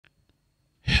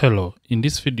Hello, in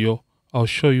this video I'll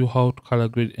show you how to color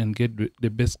grade and get the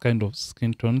best kind of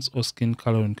skin tones or skin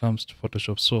color when it comes to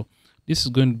Photoshop. So this is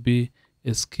going to be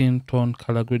a skin tone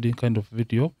color grading kind of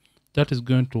video that is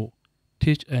going to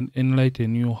teach and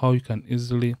enlighten you how you can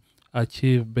easily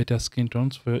achieve better skin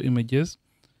tones for your images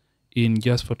in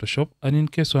just Photoshop. And in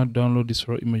case you want to download this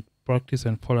raw image practice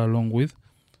and follow along with,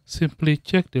 simply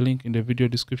check the link in the video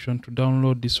description to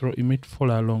download this raw image,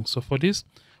 follow along. So for this,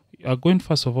 we are going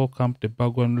first of all come to the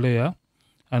background layer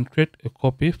and create a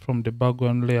copy from the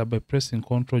background layer by pressing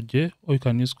Ctrl J, or you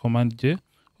can use Command J, or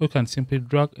you can simply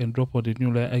drag and drop on the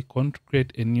new layer icon to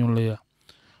create a new layer.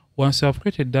 Once you have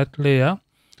created that layer,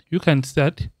 you can see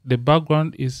that the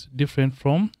background is different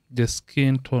from the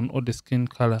skin tone or the skin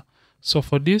color. So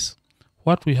for this,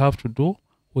 what we have to do,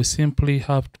 we simply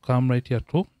have to come right here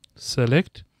to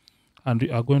select, and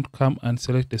we are going to come and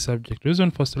select the subject. The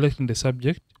reason for selecting the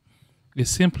subject is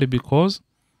simply because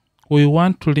we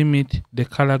want to limit the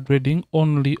color grading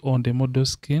only on the model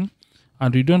skin,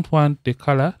 and we don't want the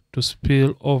color to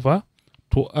spill over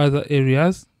to other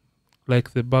areas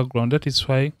like the background. That is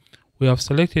why we have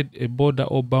selected a border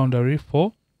or boundary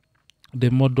for the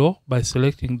model by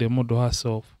selecting the model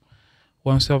herself.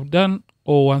 Once we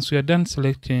are done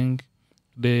selecting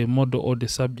the model or the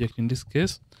subject, in this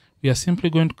case, we are simply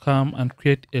going to come and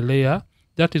create a layer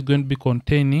that is going to be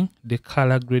containing the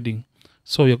color grading.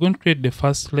 So we are going to create the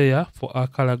first layer for our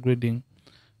color grading.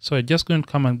 So I'm just going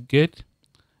to come and get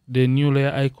the new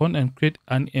layer icon and create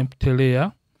an empty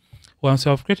layer. Once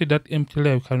I've created that empty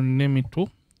layer, we can rename it to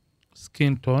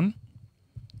skin tone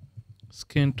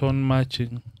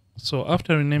matching. So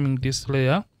after renaming this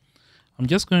layer, I'm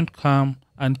just going to come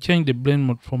and change the blend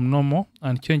mode from normal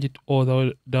and change it all the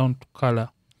way down to color.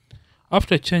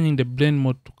 After changing the blend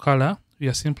mode to color, we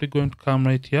are simply going to come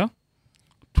right here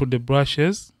to the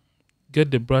brushes, get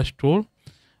the brush tool,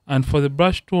 and for the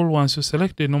brush tool, once you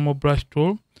select the normal brush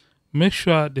tool, make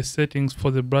sure the settings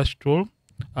for the brush tool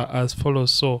are as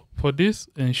follows. So for this,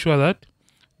 ensure that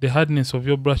the hardness of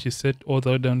your brush is set all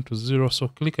the way down to 0. So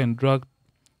click and drag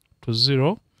to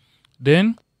 0.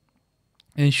 Then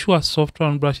ensure soft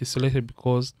round brush is selected,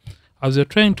 because as you're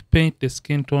trying to paint the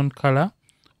skin tone color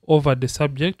over the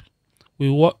subject,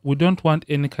 we don't want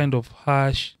any kind of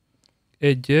harsh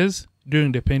edges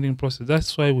during the painting process.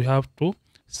 That's why we have to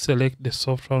select the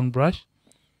soft round brush.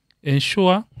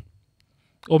 Ensure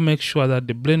or make sure that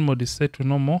the blend mode is set to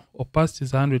normal, opacity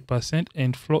is 100%,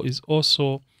 and flow is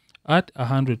also at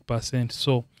 100%.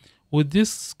 So with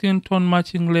this skin tone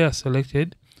matching layer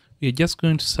selected, we're just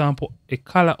going to sample a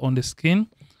color on the skin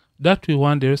that we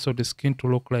want the rest of the skin to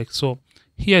look like. So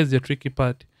here is the tricky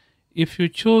part. If you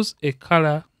choose a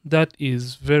color that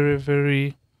is very,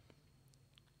 very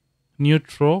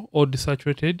neutral or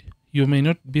desaturated, you may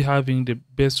not be having the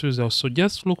best results. So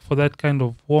just look for that kind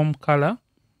of warm color.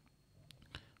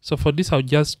 So for this, I'll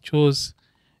just choose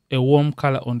a warm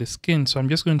color on the skin. So I'm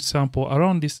just going to sample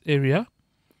around this area.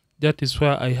 That is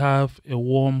where I have a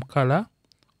warm color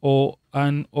or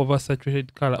an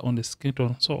oversaturated color on the skin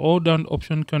tone. So hold down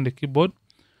Option key on the keyboard,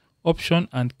 Option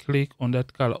and click on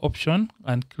that color, Option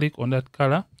and click on that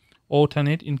color.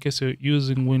 Alternate in case you're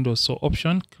using Windows. So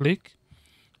Option, click.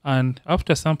 And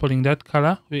after sampling that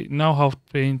color, we now have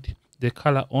to paint the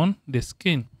color on the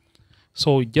skin.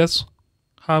 So we just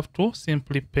have to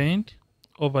simply paint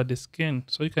over the skin.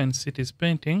 So you can see it is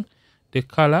painting the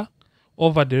color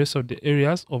over the rest of the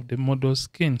areas of the model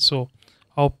skin. So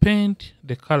I'll paint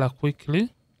the color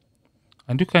quickly.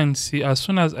 And you can see as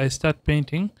soon as I start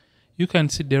painting, you can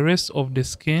see the rest of the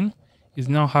skin is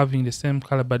now having the same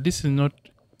color. But this is not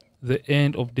the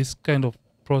end of this kind of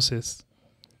process,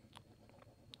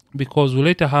 because we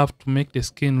later have to make the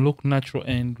skin look natural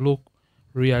and look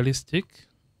realistic.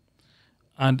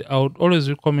 And I would always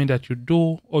recommend that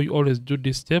you always do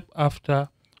this step after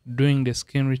doing the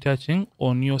skin retouching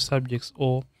on your subjects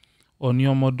or on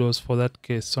your models for that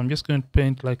case. So I'm just going to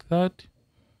paint like that,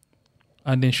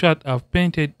 and ensure that I've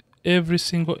painted every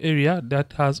single area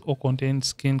that has or contains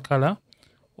skin color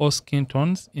or skin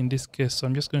tones in this case. So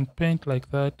I'm just going to paint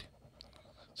like that.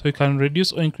 So you can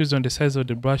reduce or increase on the size of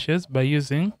the brushes by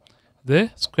using the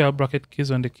square bracket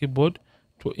keys on the keyboard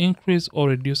to increase or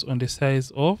reduce on the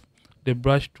size of the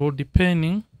brush tool,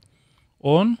 depending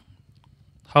on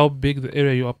how big the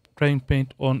area you are trying to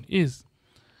paint on is.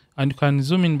 And you can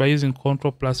zoom in by using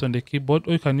Ctrl+ on the keyboard,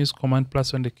 or you can use Command+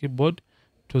 on the keyboard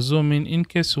to zoom in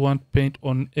case you want to paint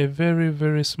on a very,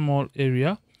 very small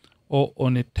area or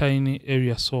on a tiny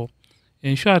area. So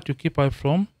ensure that you keep away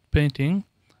from painting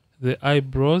the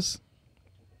eyebrows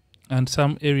and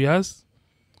some areas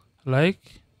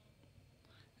like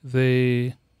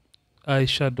the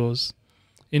eyeshadows.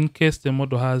 in case the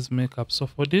model has makeup. So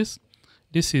for this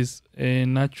is a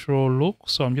natural look,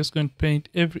 so I'm just going to paint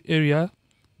every area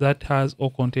that has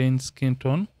or contains skin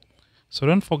tone. So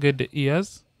don't forget the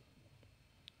ears.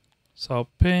 So I'll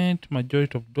paint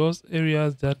majority of those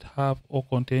areas that have or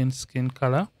contain skin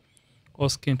color or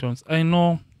skin tones. I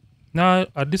know now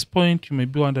at this point you may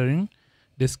be wondering,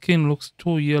 the skin looks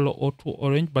too yellow or too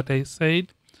orange, but I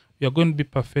said we are going to be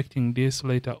perfecting this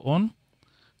later on.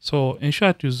 So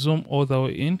ensure to zoom all the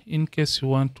way in case you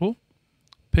want to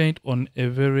paint on a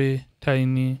very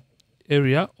tiny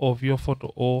area of your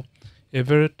photo or a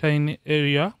very tiny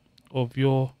area of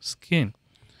your skin.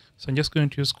 So I'm just going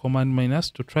to use Command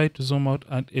minus to try to zoom out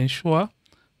and ensure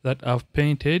that I've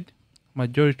painted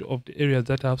majority of the areas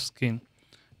that have skin.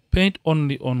 Paint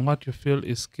only on what you feel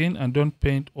is skin and don't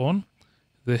paint on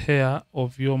the hair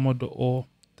of your model or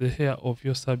the hair of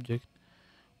your subject.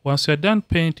 Once you're done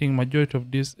painting majority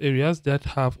of these areas that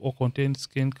have or contain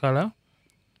skin color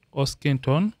or skin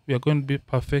tone, we are going to be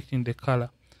perfecting the color.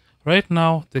 Right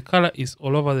now the color is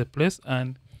all over the place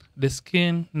and the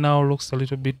skin now looks a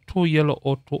little bit too yellow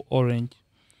or too orange.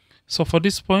 So for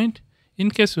this point,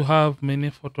 in case you have many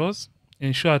photos,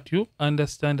 ensure that you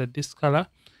understand that this color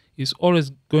is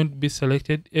always going to be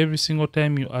selected every single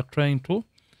time you are trying to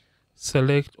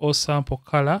select or sample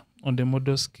color on the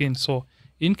model skin. So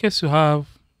in case you have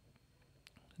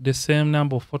the same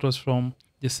number of photos from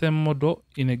the same model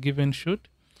in a given shoot,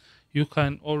 you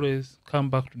can always come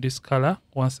back to this color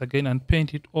once again and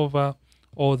paint it over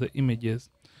all the images.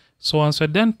 So once you're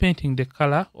done painting the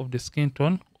color of the skin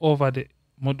tone over the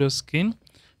model skin,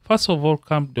 first of all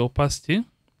come to the opacity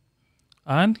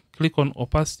and click on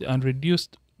opacity and reduce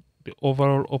the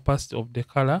overall opacity of the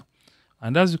color.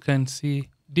 And as you can see,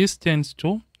 this tends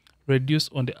to reduce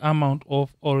on the amount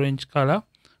of orange color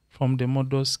from the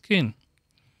model skin.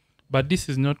 But this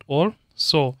is not all.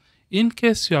 So in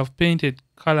case you have painted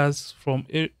colors from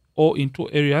or into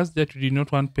areas that you did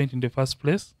not want to paint in the first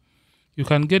place, you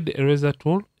can get the eraser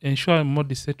tool, ensure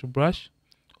mode is set to brush,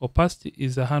 opacity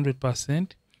is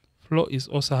 100%, flow is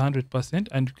also 100%,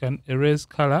 and you can erase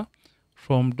color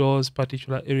from those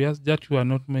particular areas that you are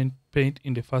not meant to paint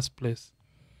in the first place.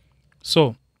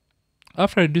 So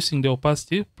after reducing the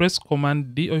opacity, press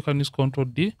Command D or you can use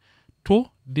Ctrl D to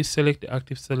deselect the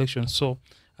active selection. So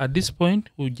at this point,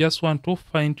 we just want to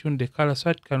fine tune the color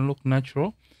so it can look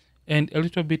natural and a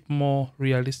little bit more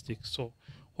realistic. So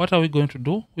what are we going to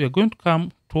do? We are going to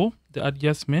come to the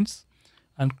adjustments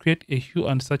and create a hue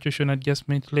and saturation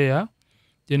adjustment layer.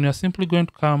 Then we are simply going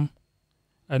to come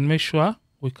and make sure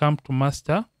we come to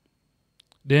master,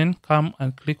 then come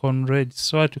and click on red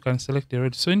so that you can select the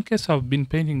red. So in case I've been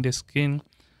painting the skin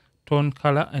tone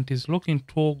color and it is looking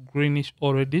too greenish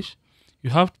or reddish, you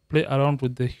have to play around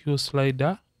with the hue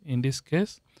slider in this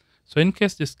case. So in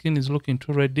case the skin is looking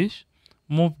too reddish,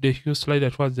 move the hue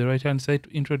slider towards the right hand side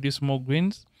to introduce more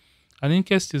greens. And in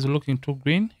case it is looking too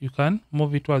green, you can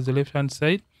move it towards the left hand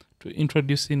side to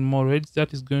introduce in more reds.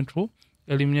 That is going to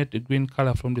eliminate the green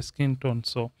color from the skin tone.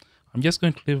 So I'm just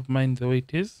going to leave mine the way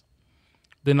it is.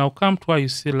 Then I'll come to where you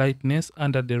see lightness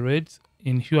under the reds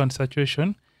in hue and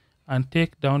saturation and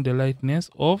take down the lightness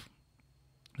of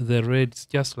the reds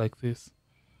just like this.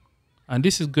 And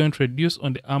this is going to reduce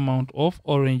on the amount of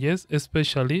oranges,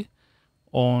 especially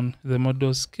on the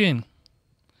model's skin.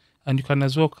 And you can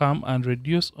as well come and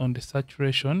reduce on the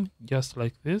saturation just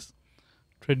like this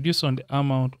to reduce on the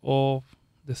amount of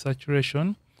the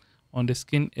saturation on the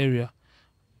skin area.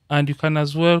 And you can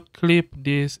as well clip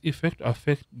this effect to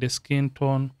affect the skin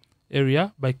tone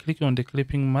area by clicking on the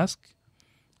clipping mask,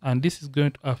 and this is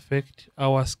going to affect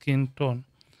our skin tone.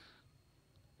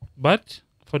 But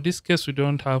for this case, we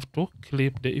don't have to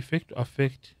clip the effect to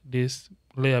affect this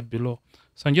layer below.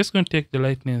 So I'm just going to take the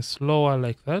lightness lower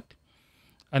like that.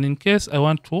 And in case I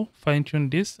want to fine tune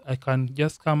this, I can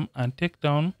just come and take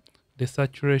down the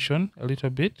saturation a little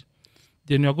bit.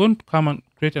 Then you're going to come and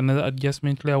create another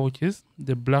adjustment layer, which is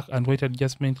the black and white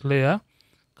adjustment layer.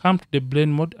 Come to the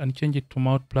blend mode and change it to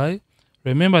multiply.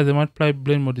 Remember, the multiply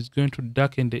blend mode is going to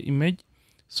darken the image.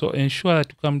 So ensure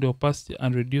that you come to the opacity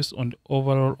and reduce on the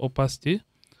overall opacity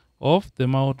of the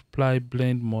multiply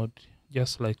blend mode,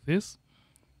 just like this.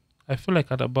 I feel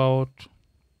like at about,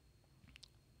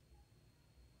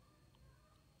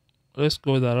 let's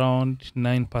go with around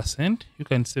 9%. You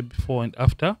can see before and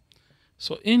after.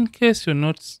 So in case you're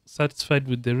not satisfied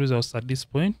with the results at this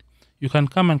point, you can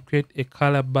come and create a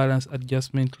color balance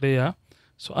adjustment layer.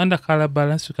 So under color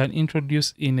balance, you can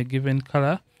introduce in a given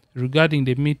color regarding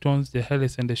the midtones, the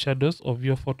highlights, and the shadows of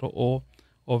your photo or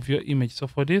of your image. So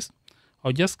for this,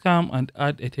 I'll just come and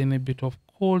add a tiny bit of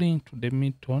cooling to the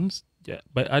midtones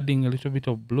by adding a little bit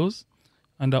of blues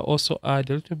and I also add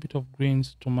a little bit of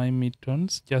greens to my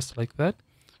midtones, just like that,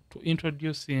 to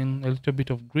introduce in a little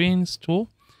bit of greens to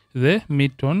the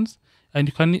midtones. And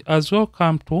you can as well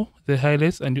come to the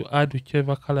highlights and you add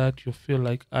whichever color that you feel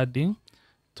like adding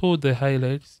to the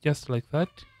highlights, just like that.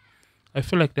 I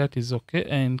feel like that is okay,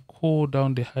 and cool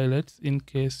down the highlights in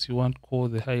case you want to cool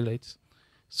the highlights.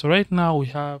 So right now we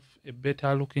have a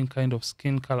better looking kind of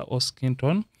skin color or skin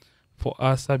tone for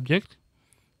our subject.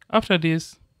 After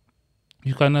this,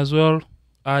 you can as well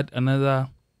add another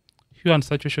hue and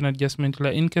saturation adjustment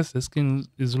layer in case the skin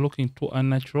is looking too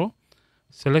unnatural.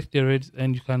 Select the reds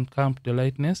and you can come to the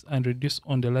lightness and reduce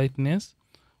on the lightness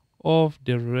of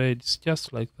the reds,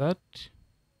 just like that,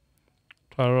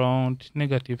 to around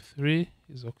 -3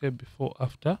 is okay. Before,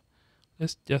 after,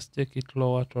 let's just take it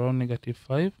lower to around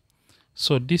 -5.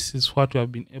 So this is what we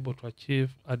have been able to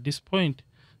achieve at this point.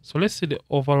 So let's see the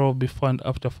overall before and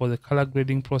after for the color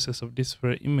grading process of this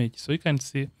very image. So you can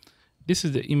see this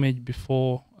is the image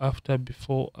before, after,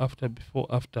 before, after, before,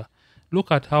 after.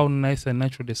 Look at how nice and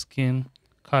natural the skin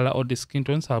color or the skin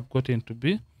tones have gotten to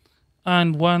be.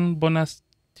 And one bonus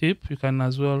tip, you can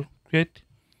as well create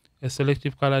a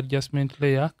selective color adjustment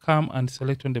layer, come and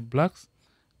select on the blacks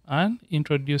and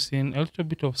introduce in a little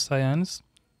bit of cyan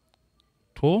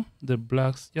to the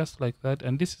blacks, just like that.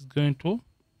 And this is going to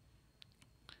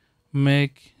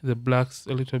make the blacks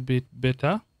a little bit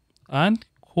better and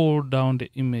cool down the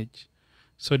image.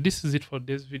 So this is it for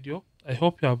this video. I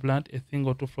hope you have learned a thing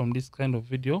or two from this kind of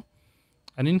video.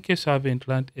 And in case you haven't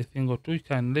learned a thing or two, you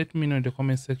can let me know in the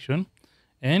comment section.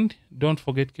 And don't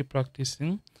forget, keep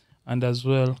practicing and as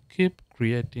well keep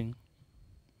creating.